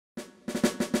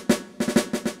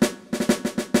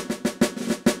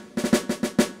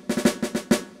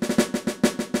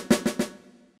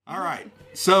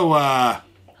So,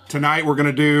 tonight we're going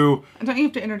to do... Don't you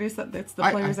have to introduce that it's the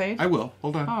player's age? I will.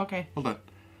 Hold on. Oh, okay. Hold on.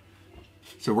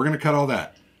 So we're going to cut all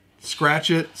that. Scratch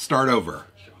it, start over.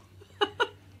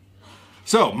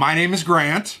 So, my name is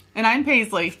Grant. And I'm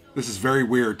Paisley. This is very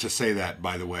weird to say that,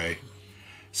 by the way.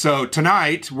 So,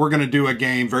 tonight we're going to do a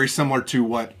game very similar to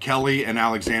what Kelly and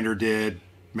Alexander did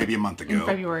maybe a month ago. In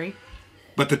February.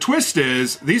 But the twist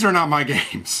is, these are not my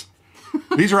games.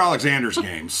 These are Alexander's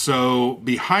games. So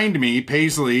behind me,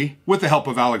 Paisley, with the help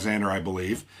of Alexander, I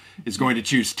believe, is going to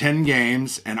choose 10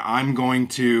 games, and I'm going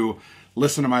to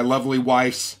listen to my lovely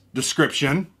wife's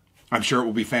description. I'm sure it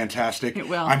will be fantastic. It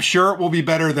will. I'm sure it will be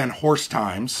better than horse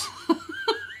times.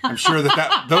 I'm sure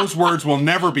that those words will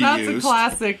never be used. That's a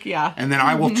classic, yeah. And then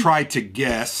I will try to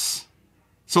guess.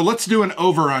 So let's do an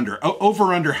over-under.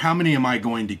 Over-under, how many am I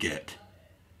going to get?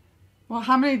 Well,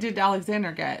 how many did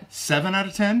Alexander get? 7 out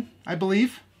of 10, I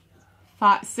believe.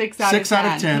 6 out of 10. 6 out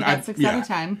of 10. He got 6 out of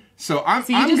 10. So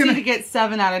you just need to get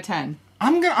 7 out of 10.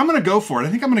 I'm gonna go for it. I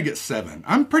think I'm gonna get 7.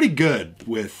 I'm pretty good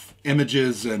with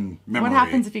images and memory. What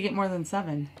happens if you get more than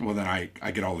 7? Well, then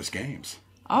I get all his games.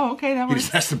 Oh, okay, that He works.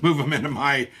 just has to move them into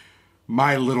my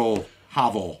little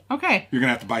hovel. Okay. You're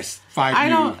gonna have to buy 5 I new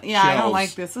don't. Yeah, I don't shells.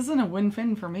 like this. This isn't a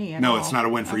win-fin for me at all. No, it's not a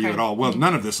win for you at all. Well,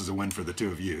 none of this is a win for the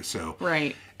two of you. So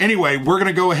right. Anyway, we're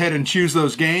gonna go ahead and choose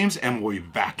those games, and we'll be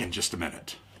back in just a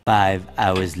minute. 5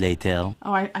 hours later.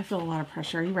 Oh, I feel a lot of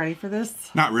pressure. Are you ready for this?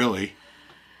 Not really.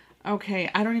 Okay,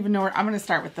 I don't even know where. I'm going to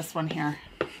start with this one here.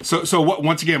 So what?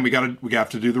 Once again, we have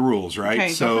to do the rules, right? Okay,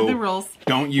 so go for the rules.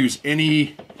 Don't use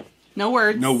any No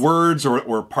words. no words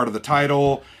or part of the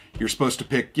title. You're supposed to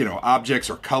pick, objects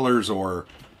or colors or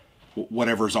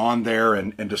whatever's on there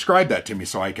and describe that to me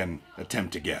so I can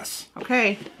attempt to guess.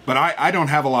 Okay. But I don't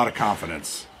have a lot of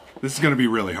confidence. This is going to be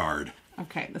really hard.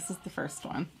 Okay, this is the first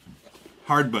one.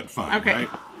 Hard but fun, Okay. right?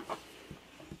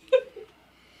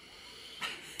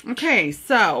 Okay,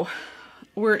 so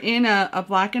we're in a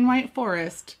black and white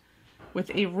forest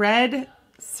with a red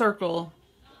circle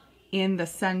in the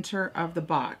center of the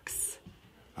box.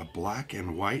 A black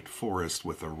and white forest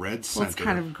with a red center. Well, it's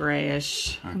kind of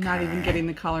grayish. Okay. I'm not even getting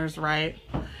the colors right.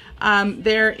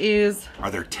 There is... Are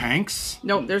there tanks?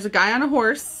 No, there's a guy on a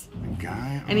horse. A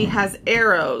guy And he has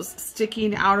arrows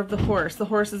sticking out of the horse. The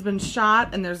horse has been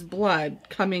shot and there's blood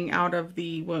coming out of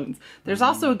the wounds. There's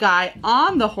also a guy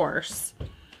on the horse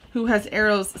who has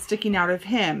arrows sticking out of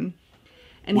him.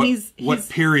 And what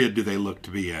period do they look to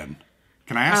be in?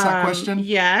 Can I ask that question?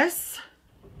 Yes.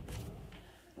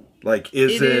 Like,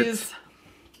 Is it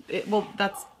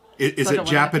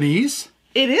Japanese?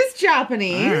 It is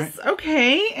Japanese. All right.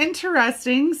 Okay,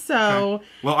 interesting. So, okay.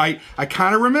 Well, I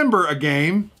kind of remember a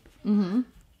game,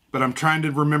 but I'm trying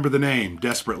to remember the name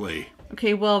desperately.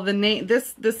 okay, well, the name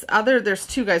there's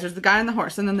two guys. There's the guy on the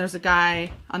horse, and then there's a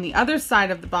guy on the other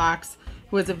side of the box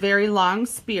who has a very long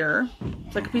spear.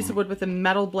 It's like a piece of wood with a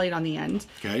metal blade on the end.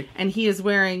 Okay. And he is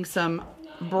wearing some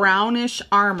brownish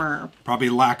armor. Probably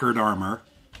lacquered armor.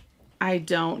 I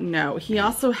don't know. He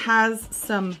also has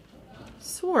some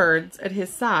swords at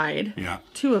his side. Yeah.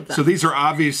 2 of them. So these are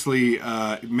obviously,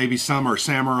 maybe some are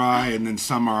samurai and then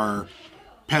some are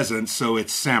peasants. So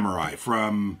it's samurai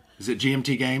from, is it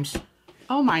GMT Games?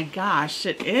 Oh my gosh,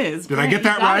 it is. Did I get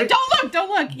that right? Don't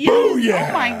look. Yes. Booyah!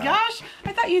 Oh my gosh.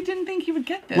 I thought you didn't think you would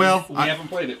get this. Well, We haven't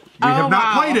played it. we have not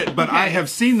wow. played it, but Okay. I have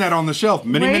seen that on the shelf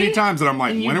many Wait, times that I'm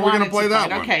like, and you when are we going to wanted play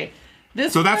that one? Okay.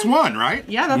 So that's one, right?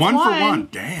 Yeah, that's one. 1 for one. 1.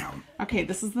 Damn. Okay,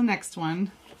 this is the next one.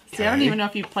 See, I don't Okay. even know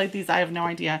if you've played these. I have no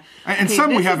idea. And Okay, some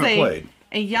we this is haven't played.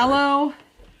 A yellow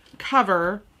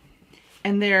cover,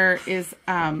 and there is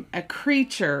a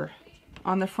creature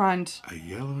on the front A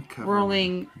yellow cover.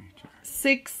 rolling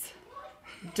 6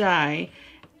 die,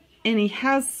 and he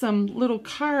has some little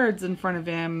cards in front of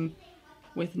him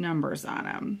with numbers on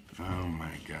them. Oh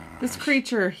my god. This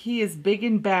creature, he is big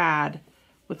and bad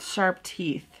with sharp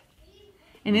teeth.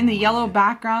 And in the yellow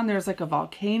background, there's like a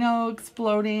volcano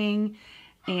exploding.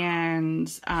 And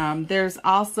there's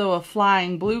also a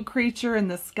flying blue creature in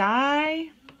the sky.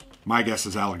 My guess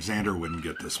is Alexander wouldn't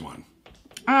get this one.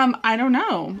 I don't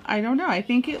know. I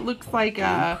think it looks like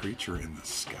Blue creature in the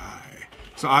sky.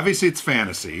 So obviously it's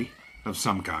fantasy of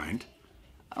some kind.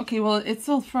 Okay, well, it's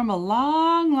from a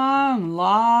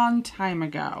long time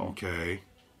ago. Okay.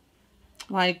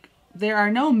 Like, there are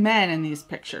no men in these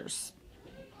pictures.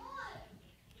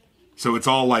 So it's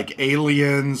all like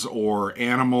aliens or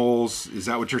animals. Is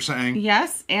that what you're saying?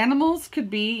 Yes, animals could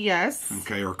be, yes.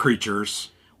 Okay, or creatures.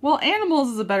 Well,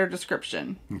 animals is a better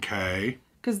description. Okay.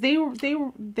 Because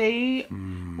real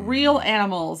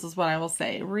animals is what I will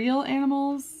say. Real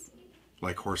animals.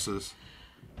 Like horses?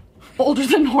 older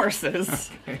than horses.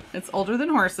 Okay. It's older than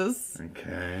horses.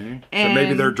 Okay. So And-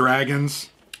 maybe they're dragons.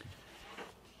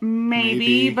 Maybe,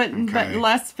 Maybe. but Okay.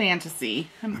 less fantasy.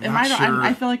 not sure.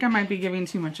 I feel like I might be giving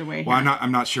too much away here. Well,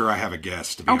 I'm not sure I have a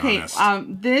guess, to be Okay,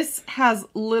 honest. this has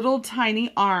little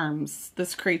tiny arms,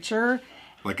 this creature.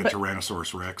 Like a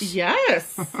Tyrannosaurus Rex.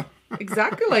 Yes,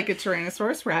 exactly like a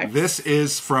Tyrannosaurus Rex. This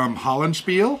is from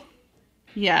Hollandspiel.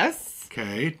 Yes.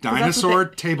 Okay. what Dinosaur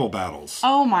Table Battles.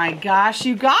 Oh my gosh,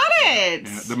 you got it!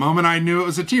 The moment I knew it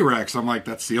was a T-Rex, I'm like,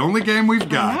 that's the only game we've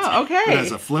got. know, okay. It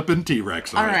has a flippin'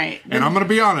 T-Rex on All it. right. And I'm going to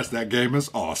be honest, that game is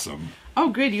awesome. Oh,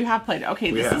 good, you have played it.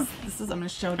 Okay, this have. is. I'm going to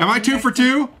show. Am I 2 for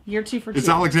 2? You're 2 for 2. Is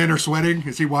Alexander sweating?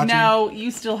 Is he watching? No,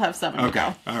 you still have 7 to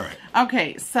Okay. go. All right.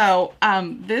 Okay, so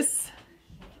this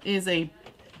is a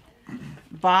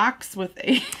box with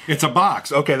a. It's a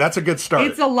box. Okay, that's a good start.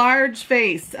 It's a large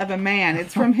face of a man.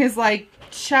 It's from his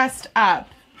chest up.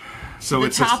 So the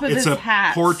it's top a, of it's his a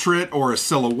hat. portrait or a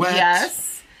silhouette.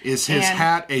 Yes. Is his And-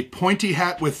 hat a pointy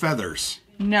hat with feathers?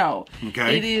 No.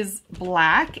 Okay. It is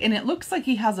black, and it looks like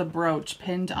he has a brooch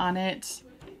pinned on it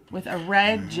with a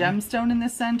red gemstone in the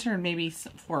center and maybe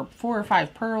 4 or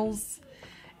 5 pearls.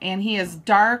 And he has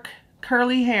dark,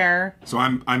 curly hair. So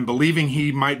I'm believing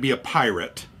he might be a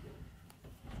pirate.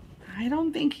 I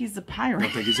don't think he's a pirate. I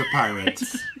think he's a pirate.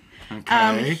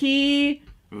 Okay. He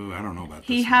Ooh, I don't know about this.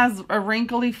 He has a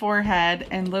wrinkly forehead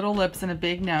and little lips and a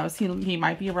big nose. He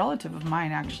might be a relative of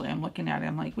mine, actually. I'm looking at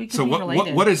him like we could So be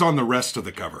related. what is on the rest of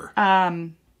the cover?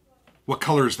 What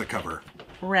color is the cover?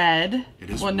 Red. It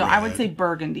is Well, no, I would red. say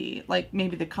burgundy, like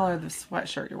maybe the color of the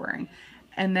sweatshirt you're wearing.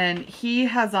 And then he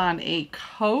has on a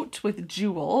coat with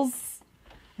jewels.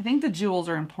 I think the jewels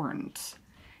are important.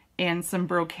 And some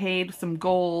brocade, some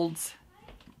gold.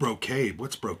 Brocade.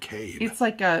 What's brocade? It's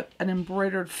like an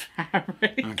embroidered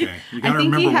fabric. Okay. You I gotta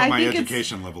think remember what I my think it's-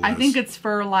 education level I is. think it's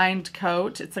fur-lined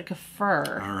coat. It's like a fur.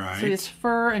 All right. So he has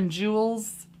fur and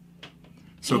jewels.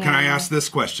 So can I Yeah. ask this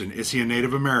question? Is he a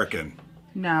Native American?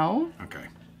 No. Okay.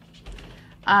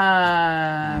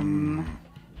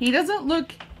 He doesn't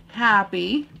look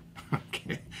happy.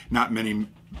 Okay. Not many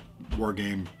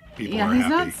wargame people Yeah, are he's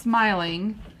happy. not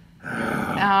smiling.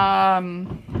 I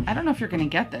don't know if you're gonna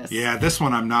get this. Yeah, this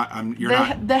one I'm not.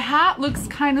 The hat looks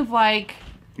kind of like.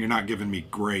 You're not giving me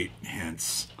great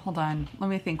hints. Hold on, let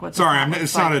me think. What? Sorry, this hat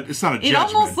it's looks not like. a. It's not a It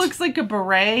judgment. almost looks like a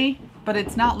beret, but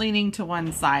it's not leaning to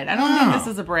one side. I don't think this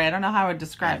is a beret. I don't know how I would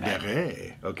describe it.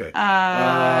 Beret.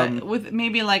 Okay. With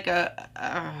maybe like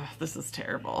a. This is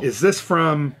terrible. Is this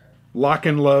from Lock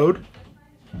and Load?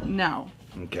 No.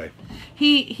 Okay.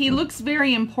 He looks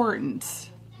very important.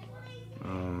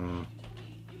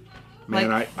 Man,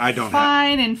 Like, I don't have.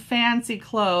 Fine and fancy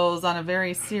clothes on a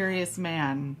very serious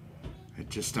man. I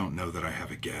just don't know that I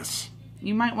have a guess.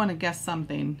 You might want to guess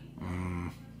something.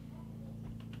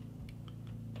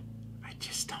 I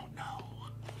just don't know.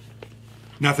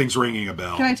 Nothing's ringing a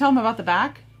bell. Can I tell him about the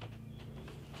back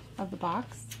of the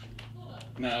box?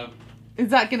 No, Is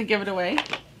that going to give it away?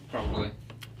 probably.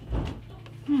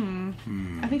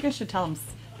 I think I should tell him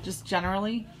just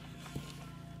generally.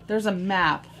 There's a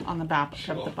map on the back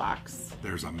of the box.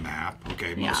 There's a map.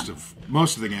 Okay, Yeah.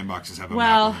 most of the game boxes have a map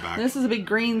Well, on the back. this is a big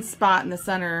green spot in the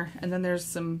center, and then there's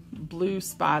some blue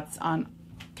spots on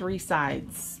 3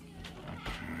 sides.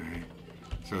 Okay.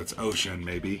 So it's ocean,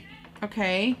 maybe.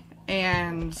 Okay,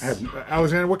 and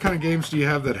Alexander, what kind of games do you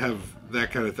have that have that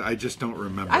kind of I just don't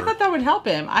remember. I thought that would help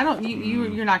him. I don't.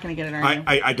 You're not going to get it, are you?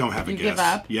 I don't have a You guess. give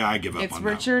up? Yeah, I give up It's on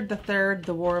Richard III,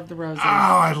 The War of the Roses. that.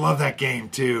 Oh, I love that game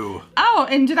too. Oh,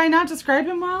 and did I not describe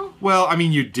him well? Well, I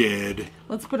mean, you did.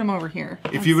 Let's put him over here.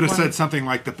 If you would have said something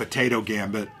like the Potato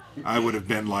Gambit, I would have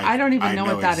been like, I don't even know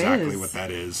what that exactly is. what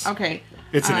that is. Okay.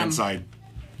 It's an inside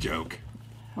joke.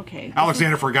 Okay.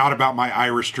 Alexander forgot about my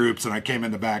Irish troops, and I came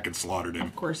in the back and slaughtered him.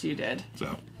 Of course you did.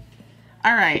 So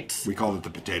All right. we called it the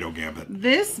Potato Gambit.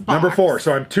 This box. Number 4.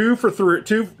 So I'm 2 for 3.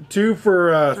 Two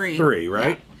for Three. 3,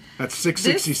 right? Yeah. That's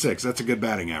 666. That's a good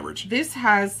batting average. This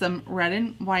has some red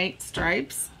and white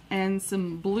stripes and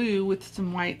some blue with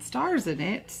some white stars in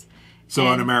it. So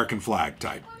an And- American flag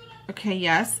type. Okay,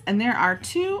 yes. And there are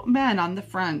 2 men on the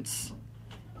front.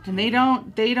 And they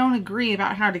don't agree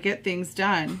about how to get things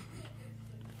done.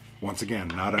 Once again,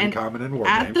 not And uncommon in war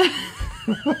at games.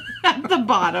 at the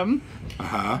bottom,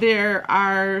 Uh-huh. there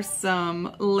are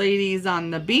some ladies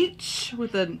on the beach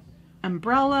with an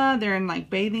umbrella. They're in like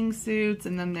bathing suits,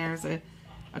 and then there's a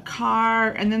car,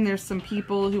 and then there's some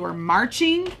people who are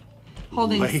marching,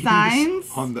 holding Ladies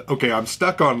signs. on the okay, I'm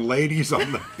stuck on ladies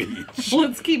on the beach.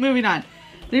 Let's keep moving on.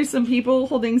 There's some people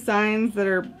holding signs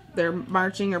that they're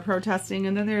marching or protesting,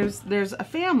 and then there's a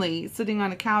family sitting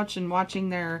on a couch and watching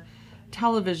their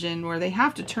television where they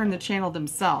have to turn the channel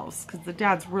themselves because the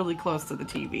dad's really close to the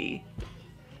TV.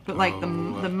 But like the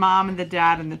mom and the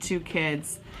dad and the 2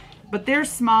 kids. But they're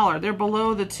smaller. They're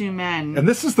below the 2 men. And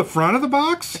this is the front of the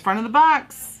box? The front of the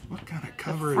box. What kind of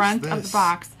cover is this? Front of the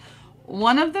box.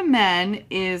 One of the men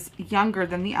is younger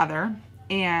than the other.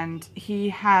 And he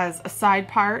has a side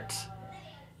part.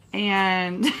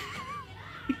 And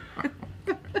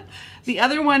the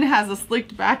other one has a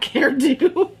slicked back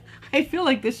hairdo. I feel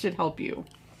like this should help you.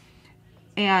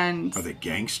 And are they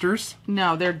gangsters?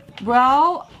 No, they're,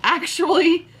 well,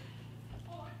 actually,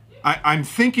 I'm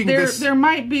thinking there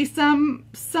might be some.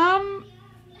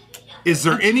 Is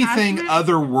there anything attachment?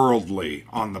 Otherworldly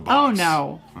on the box? Oh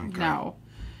no, Okay. no,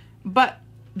 but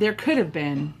there could have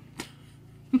been.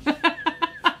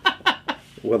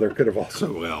 Well, there could have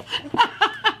also. Well.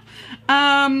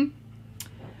 All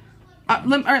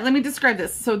right, let me describe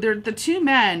this. So they're the 2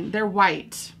 men. They're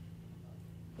white,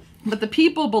 but the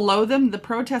people below them, the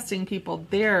protesting people,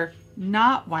 they're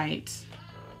not white.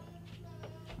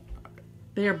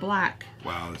 They are black.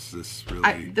 Wow, this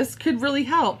really this could really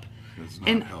help. does not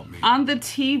And help me. on the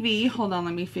TV, hold on,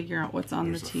 let me figure out what's on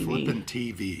There's the a TV. flippin'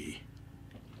 TV.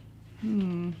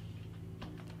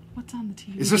 What's on the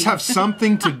TV? Does this have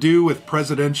something to do with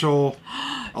presidential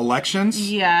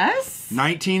elections? Yes.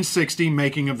 1960,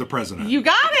 making of the president. You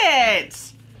got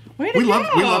it. Way to we go. love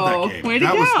that game. Way to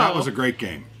go. That was a great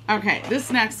game. Okay,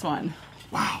 this next one.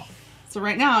 Wow. So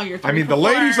right now you're. I mean, the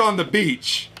ladies on the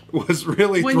beach was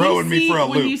really throwing me for a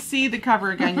loop. When you see the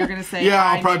cover again, you're going to say, Yeah,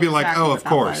 I'll I probably knew be like, exactly oh, what of that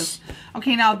course. was.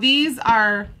 Okay, now these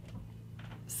are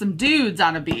some dudes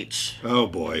on a beach, Oh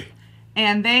boy.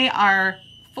 and they are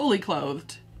fully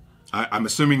clothed. I'm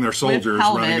assuming they're soldiers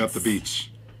running up helmets. the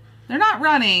beach. They're not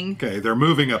running. Okay, they're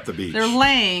moving up the beach. They're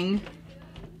laying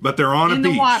But they're on a in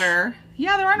beach. the water.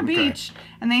 Yeah, they're on a Okay. beach,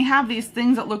 and they have these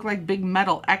things that look like big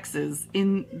metal X's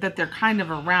in that they're kind of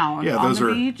around. Yeah, on those the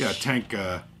are beach.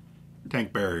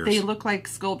 tank barriers. They look like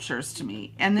sculptures to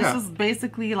me, and this Yeah. is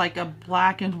basically like a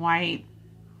black and white,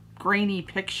 grainy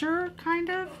picture, kind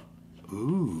of.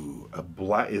 Ooh, a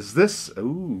black. Is this?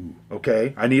 Ooh,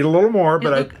 okay. I need a little more,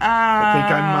 but I think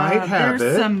I might have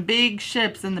there's it. some big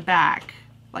ships in the back,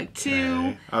 like 2.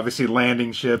 Okay. Obviously,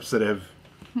 landing ships that have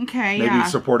Okay, maybe yeah.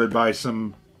 supported by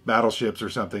some battleships or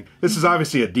something. This is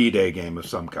obviously a D-Day game of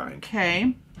some kind.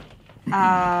 Okay.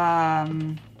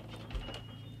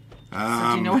 So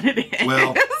do you know what it is?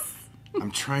 Well,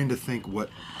 I'm trying to think what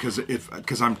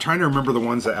because I'm trying to remember the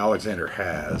ones that Alexander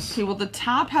has. Okay, well, the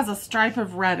top has a stripe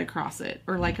of red across it,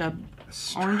 or like a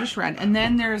orangish red, and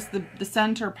then there's the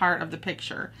center part of the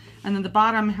picture, and then the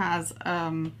bottom has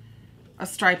a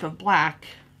stripe of black.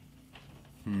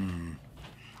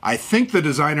 I think the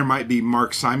designer might be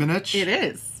Mark Simonich. It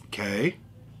is. Okay.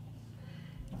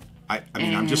 I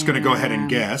mean, I'm just going to go ahead and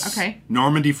guess. Okay.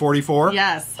 Normandy 44?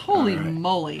 Yes. Holy All right.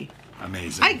 moly.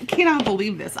 Amazing. I cannot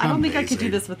believe this. I don't think I could do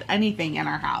Amazing. this with anything in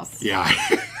our house. Yeah.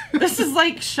 This is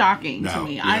like shocking to No,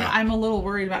 me. yeah. I'm a little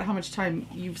worried about how much time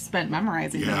you've spent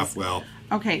memorizing Yeah, this. well.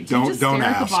 Okay, do don't- you just don't stare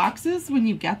at ask. the boxes when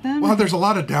you get them? Well, there's a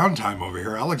lot of downtime over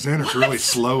here. Alexander's really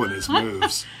slow in his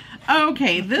moves.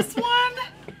 Okay, this one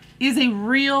is a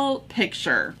real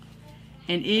picture.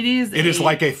 And it is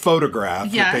like a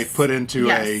photograph that they put into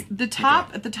a... The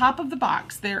top, at the top of the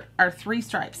box, there are 3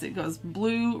 stripes. It goes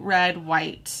blue, red,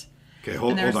 white. Okay,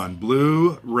 hold on.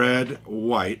 Blue, red,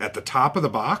 white. At the top of the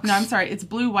box? No, I'm sorry. It's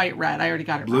blue, white, red. I already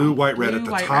got it Blue, wrong. white, red at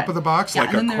the top of the box? Like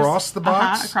and then there's- across the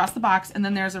box? Across the box. And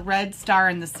then there's a red star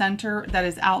in the center that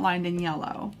is outlined in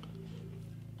yellow.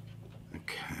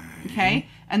 Okay?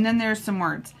 And then there's some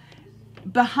words.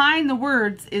 Behind the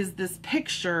words is this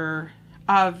picture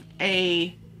of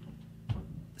a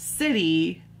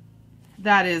city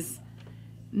that is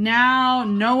now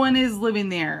no one is living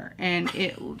there, and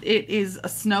it is a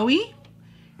snowy,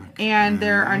 and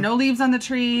there are no leaves on the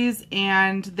trees,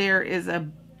 and there is a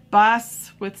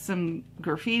bus with some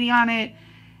graffiti on it,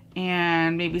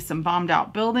 and maybe some bombed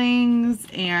out buildings,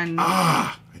 and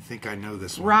I think I know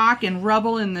this one. rock and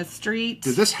rubble in the street.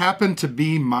 Did this happen to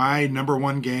be my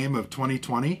 #1 game of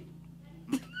 2020?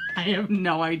 I have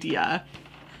no idea.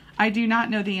 I do not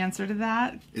know the answer to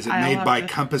that. Is it I'll made have by to-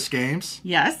 Compass Games?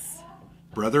 Yes.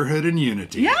 Brotherhood and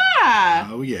Unity. Yeah.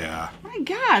 Oh, yeah. My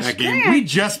gosh. That game. Grant. We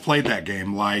just played that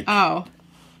game like Oh.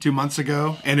 2 months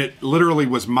ago, and it literally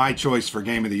was my choice for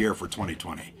Game of the Year for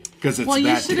 2020 because it's Well, you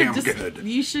that should damn have good.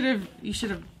 You should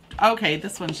have. Okay,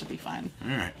 this one should be fun.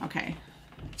 All right. Okay.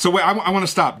 So wait, I want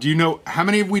to stop. Do you know how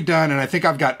many have we done? And I think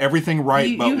I've got everything right,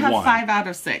 You, but you have one. 5 out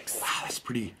of 6. Wow, that's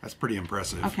pretty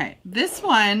impressive. Okay, this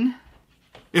one.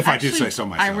 If Actually, I do say so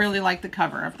myself. I really like the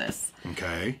cover of this.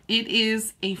 Okay. It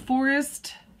is a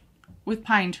forest with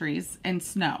pine trees and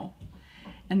snow.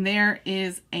 And there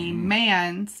is a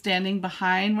man standing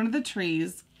behind one of the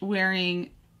trees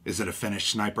wearing... Is it a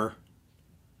Finnish sniper?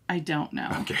 I don't know.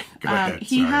 Okay, go ahead.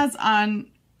 He Sorry. has on...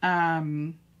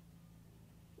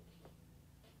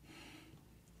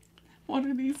 what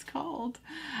are these called?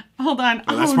 Hold on.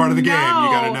 Well, that's part of the game. You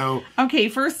got to know. Okay,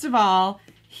 first of all,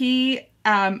 he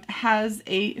has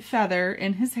a feather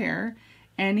in his hair,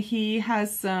 and he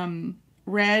has some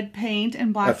red paint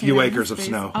and black. A few paint on acres his of face.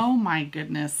 snow. Oh my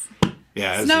goodness!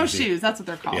 Yeah, Snowshoes. That's what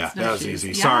they're called. Yeah, that was easy.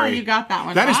 Yeah, Sorry, you got that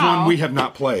one. That is Wow. one we have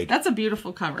not played. That's a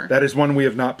beautiful cover. That is one we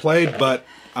have not played, but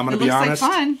I'm going to be looks like honest.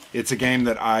 fun. It's a game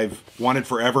that I've wanted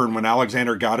forever, and when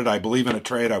Alexander got it, I believe in a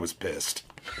trade, I was pissed.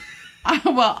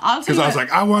 Well, I'll tell you Because I was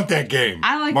like, I want that game.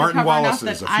 I like Martin the cover Wallace's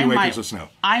enough A that Few I Acres of Snow.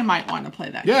 I might want to play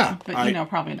that Yeah. game, but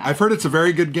probably not. I've heard it's a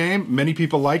very good game. Many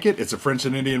people like it. It's a French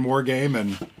and Indian war game,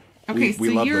 and Okay, we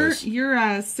so love you're those.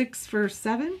 you're 6 for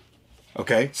 7.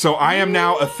 Okay, so I am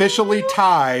now officially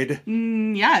tied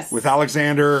Yes. with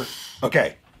Alexander.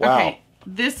 Okay, wow. Okay,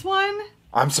 this one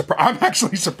I'm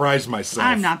actually surprised myself.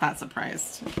 I'm not that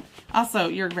surprised. Also,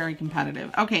 you're very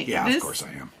competitive. Okay, Yeah, this, of course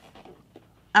I am.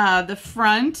 The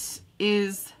front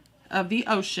is of the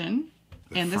ocean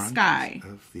and the front sky.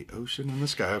 Of the ocean and the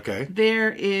sky, okay.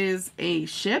 There is a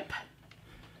ship.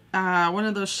 One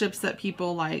of those ships that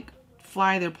people like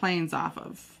fly their planes off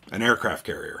of. An aircraft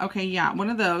carrier. Okay, yeah, one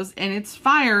of those. And it's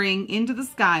firing into the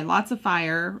sky. Lots of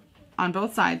fire on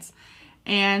both sides.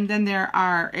 And then there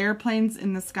are airplanes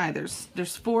in the sky.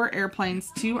 There's 4 airplanes.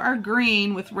 2 are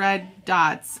green with red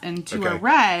dots, and 2 are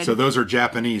red So those are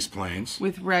Japanese planes.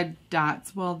 with red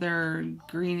dots. Well, they're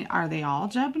green. Are they all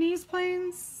Japanese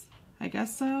planes? I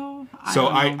guess so. So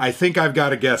don't know. I think I've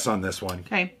got a guess on this one.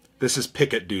 Okay. This is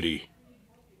Picket Duty.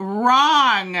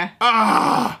 Wrong.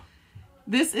 Ah!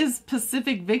 This is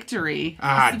Pacific Victory.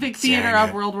 Ah, Pacific dang Theater of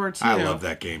it. World War II. I love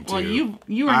that game, too. Well,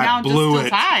 you are I now just blew still it.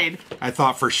 tied. I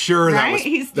thought for sure that Right? was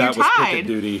You're that was tied. Picket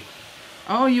Duty.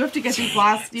 Oh, you have to get these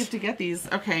last. You have to get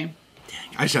these. Okay.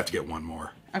 I just have to get one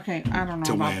more Okay. I don't know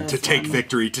to about win, this to take one.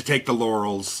 victory, to take the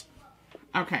laurels.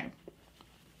 Okay.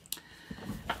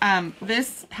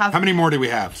 This has How many more do we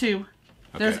have? 2.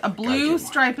 There's Okay, a gotta get blue one.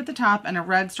 stripe at the top and a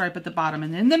red stripe at the bottom,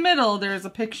 and in the middle there's a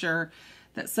picture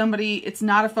that somebody. It's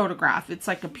not a photograph. It's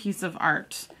like a piece of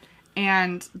art.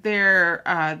 And there's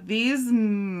a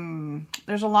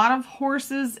lot of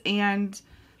horses and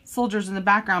soldiers in the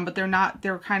background, but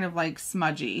they're kind of like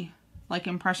smudgy, like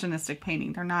impressionistic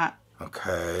painting. They're not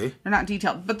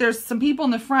detailed, but there's some people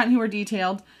in the front who are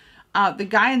detailed. The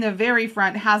guy in the very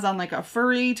front has on like a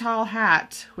furry tall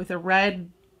hat with a red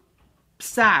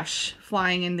sash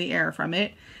flying in the air from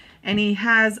it. And he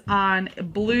has on a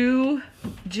blue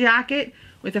jacket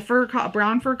with a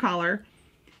brown fur collar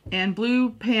and blue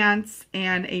pants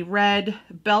and a red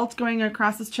belt going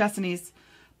across his chest, and he's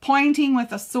pointing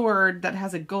with a sword that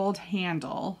has a gold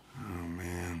handle. Oh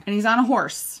man. And he's on a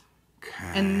horse.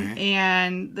 Okay.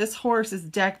 And this horse is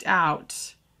decked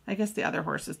out. I guess the other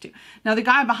horses too. Now the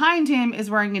guy behind him is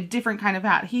wearing a different kind of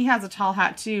hat. He has a tall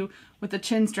hat too with a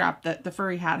chin strap. That the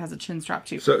furry hat has a chin strap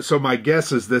too. So my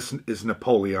guess is this is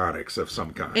Napoleonics of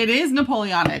some kind. It is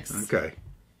Napoleonics. Okay.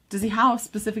 How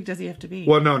specific does he have to be?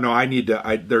 Well, no. I need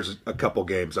to. There's a couple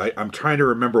games. I'm trying to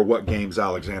remember what games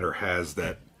Alexander has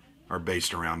that are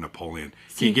based around Napoleon.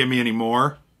 Can you give me any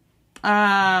more?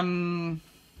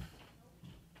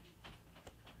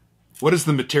 What is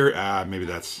the material? Maybe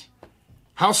that's.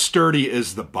 How sturdy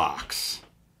is the box?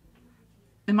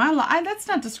 That's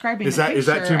not describing. Is the that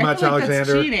picture. too much, I feel like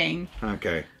Alexander? That's cheating.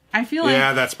 Okay. I feel like.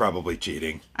 Yeah, that's probably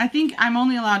cheating. I think I'm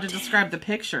only allowed to describe the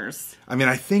pictures. I mean,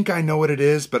 I think I know what it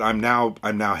is, but I'm now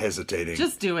hesitating.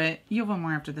 Just do it. You have one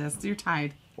more after this. You're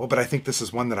tied. Well, but I think this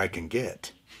is one that I can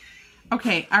get.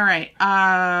 Okay, all right.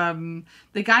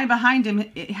 The guy behind him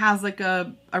has like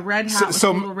a red hat with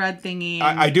a little red thingy.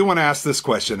 I do want to ask this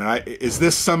question. Is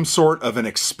this some sort of an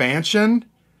expansion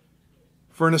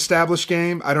for an established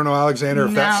game? I don't know, Alexander,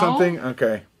 if that's No. something.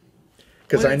 Okay.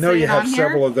 Because Would I it know say you it have on here?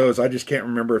 several of those. I just can't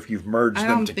remember if you've merged I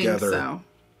them don't together. think so.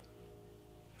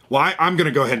 Well, I'm going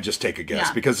to go ahead and just take a guess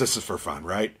Yeah. because this is for fun,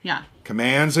 right? Yeah.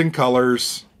 Commands and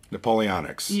colors,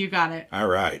 Napoleonics. You got it. All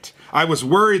right. I was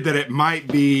worried that it might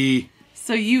be...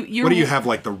 So you're... What do you have,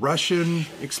 like the Russian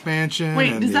expansion?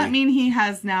 Wait, and does that mean he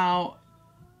has now...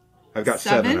 I've got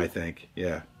 7, I think.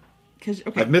 Yeah. Okay.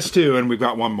 I've missed 2, and we've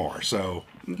got 1 more, so...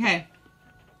 Okay.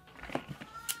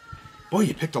 Boy,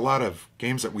 you picked a lot of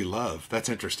games that we love. That's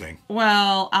interesting.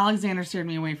 Well, Alexander steered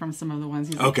me away from some of the ones.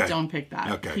 He's like, don't pick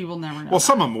that. Okay. He will never know Well, that.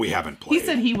 some of them we haven't played. He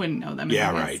said he wouldn't know them. Yeah,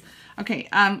 anyways. right. Okay,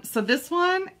 so this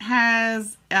one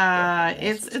has...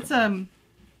 it's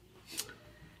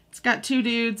got two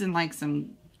dudes in like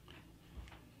some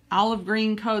olive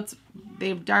green coats. They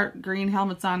have dark green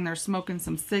helmets on. They're smoking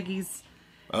some ciggies.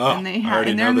 Oh, And I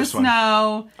already they're know in the this one.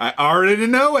 snow. I already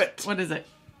know it. What is it?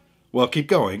 Well, keep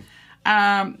going.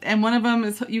 And one of them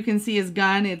is, you can see his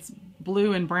gun. It's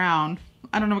blue and brown.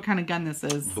 I don't know what kind of gun this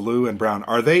is. Blue and brown.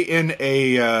 Are they in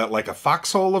a like a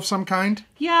foxhole of some kind?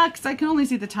 Yeah, because I can only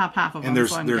see the top half of them. And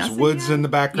there's so I'm there's guessing, woods yeah. in the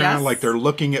background, Yes. like they're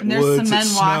looking at And there's woods. some men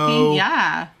It's walking. snow.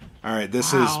 Yeah. All right,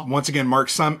 this Wow. is once again Mark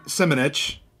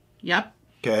Simonich. Yep.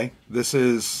 Okay, this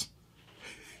is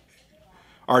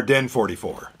Ardennes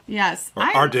 44. Yes. Or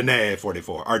Ardennes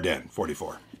 44. Ardennes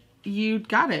 44. You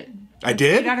got it. I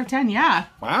did? 8 out of 10, yeah.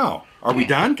 Wow. Are we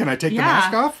done? Can I take the Yeah.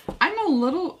 mask off?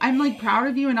 I'm like proud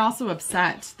of you and also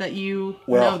upset that you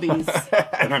know these.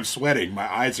 And I'm sweating.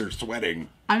 My eyes are sweating.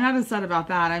 I'm not upset about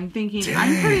that. I'm thinking,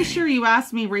 I'm pretty sure you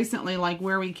asked me recently, like,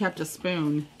 where we kept a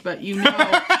spoon, but you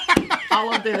know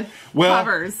all of the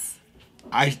covers.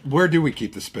 Where do we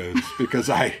keep the spoons? Because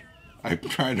I'm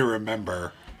trying to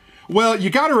remember. Well, you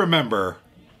got to remember,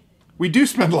 we do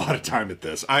spend a lot of time at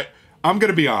this. I'm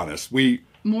going to be honest.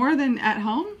 More than at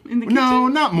home in the kitchen? No,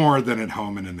 not more than at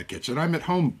home and in the kitchen. I'm at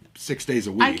home 6 days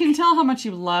a week. I can tell how much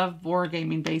you love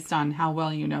wargaming based on how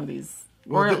well you know these.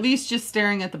 Well, or at least just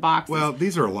staring at the boxes. Well,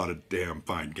 these are a lot of damn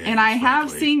fine games. And I have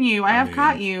frankly. seen you, I have mean,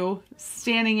 caught you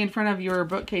standing in front of your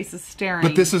bookcases staring.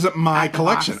 But this isn't my at the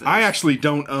collection. boxes. I actually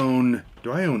don't own...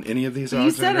 Do I own any of these,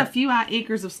 You said Alexander? a few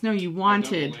acres of snow you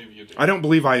wanted. I don't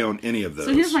believe I own any of those.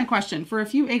 So here's my question. For a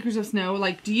few acres of snow,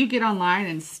 like, do you get online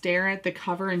and stare at the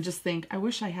cover and just think, I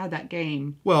wish I had that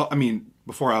game? Well, I mean,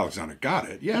 before Alexander got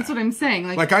it, yeah. That's what I'm saying.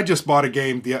 Like, I just bought a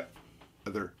game the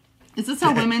other... Is this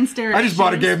how women stare at I just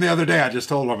bought a shoes? game the other day. I just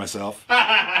told on myself.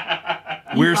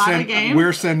 You bought a game?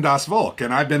 We're Sen das Volk,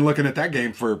 and I've been looking at that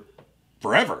game for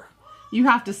forever. You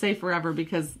have to say forever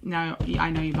because now I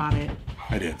know you bought it.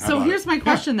 I did. So here's my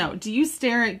question, though. Do you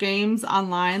stare at games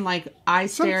online like I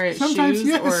stare at sometimes, shoes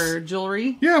yes. or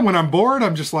jewelry? Yeah, when I'm bored,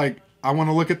 I'm just like, I want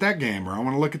to look at that game, or I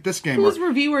want to look at this game. Whose or,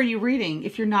 review are you reading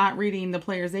if you're not reading the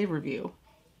Player's Aid review?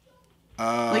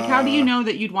 Like, how do you know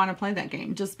that you'd want to play that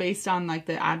game? Just based on, like,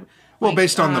 the ad... Well, like,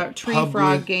 based on the Tree public-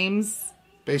 Frog Games.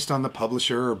 based on the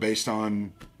publisher, or based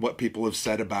on what people have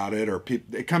said about it, or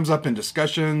it comes up in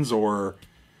discussions, or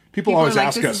people always are like,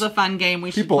 ask this us. is a fun game. We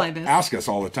should People play this. ask us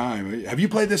all the time, have you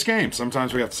played this game?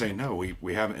 Sometimes we have to say, no,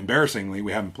 we haven't. Embarrassingly,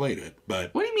 we haven't played it.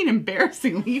 But What do you mean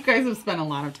embarrassingly? You guys have spent a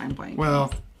lot of time playing.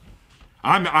 well,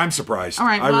 I'm surprised. All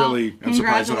right, I well, really am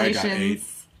surprised that I got 8.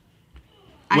 congratulations.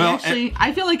 Well,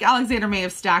 I feel like Alexander may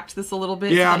have stacked this a little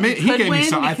bit. Yeah, so that he could gave me win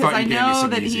some- I because thought you gave me know some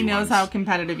that easy he knows ones. how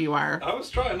competitive you are. I was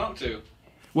trying not to.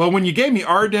 Well, when you gave me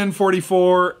Ardennes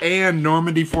 44 and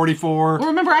Normandy 44. Well,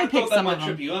 remember, I thought picked that some might of them.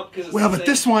 trip you up because Well, but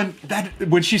this one,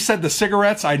 when she said the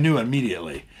cigarettes, I knew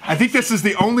immediately. I think this is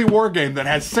the only war game that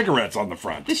has cigarettes on the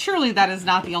front. Surely that is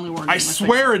not the only word. I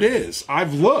swear it is.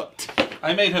 I've looked.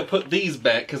 I made her put these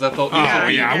back because I thought. Oh,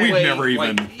 yeah, we've way, never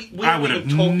even... we I would would've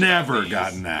have talked never about these.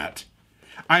 gotten that.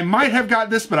 I might have got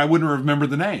this, but I wouldn't remember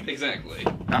the name. Exactly.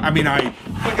 I mean,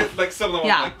 Like some of them.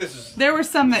 Yeah, I'm like, this is. there were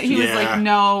some that he was Yeah. like,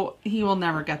 no, he will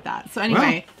never get that. So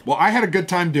anyway, well, I had a good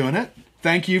time doing it.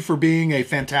 Thank you for being a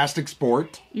fantastic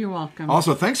sport. you're welcome.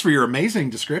 Also, thanks for your amazing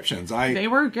descriptions. They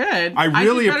were good. I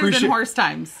really did better appreciate- than horse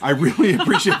times. I really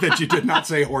appreciate that you did not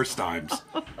say horse times.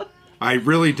 I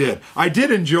really did. I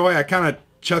did enjoy. I kind of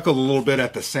chuckled a little bit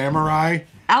at the samurai.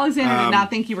 Alexander did not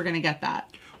think you were going to get that.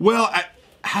 Well,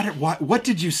 what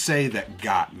did you say that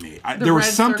got me? There was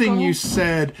red something circle? you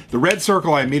said. The red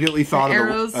circle. I immediately thought The of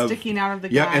arrows sticking out of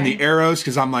the Yeah, guy. and the arrows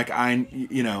because I'm like And they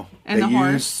the use.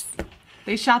 horse.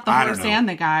 They shot the I don't horse know. and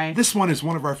the guy. This one is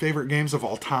one of our favorite games of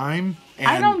all time. And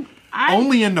I don't-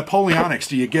 only in Napoleonics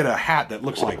do you get a hat that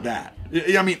looks like that.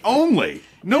 I mean, only.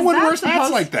 No Is one that wears hats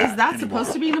supposed- like that. Is that anymore.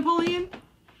 supposed to be Napoleon?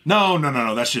 No.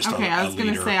 That's just Okay, I was going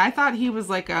to leader. say, I thought he was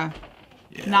like a...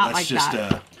 Yeah, not that's like just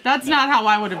that. That's not how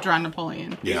I would have drawn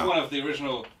Napoleon. He's Yeah. one of the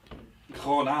original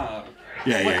Grenard.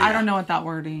 Yeah. I don't know what that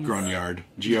word is. Grognard.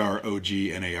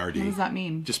 Grognard. What does that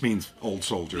mean? Just means old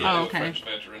soldier. Oh, okay. French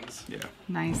veterans. Yeah.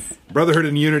 Nice. Brotherhood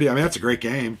and Unity. I mean, that's a great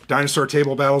game. Dinosaur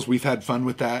table battles. We've had fun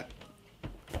with that.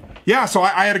 Yeah, so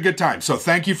I had a good time. So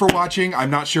thank you for watching. I'm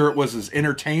not sure it was as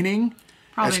entertaining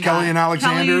Probably as Kelly not. and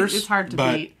Alexander's. Kelly is hard to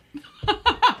but, beat.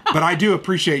 But I do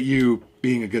appreciate you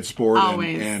being a good sport.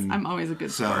 Always. And I'm always a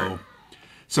good sport.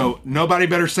 So nobody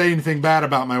better say anything bad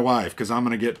about my wife because I'm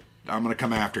gonna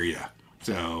come after you.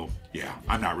 So yeah,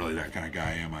 I'm not really that kind of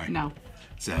guy, am I? No.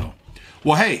 So,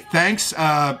 well, hey, thanks.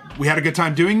 We had a good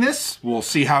time doing this. We'll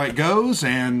see how it goes,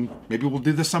 and maybe we'll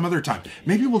do this some other time.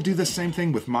 Maybe we'll do the same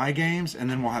thing with my games, and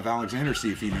then we'll have Alexander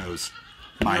see if he knows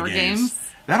my Your games. games?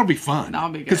 That'll be fun. That'll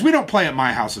be good. Because we don't play at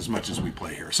my house as much as we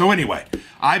play here. So anyway,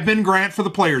 I've been Grant for the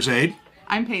Player's Aid.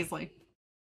 I'm Paisley.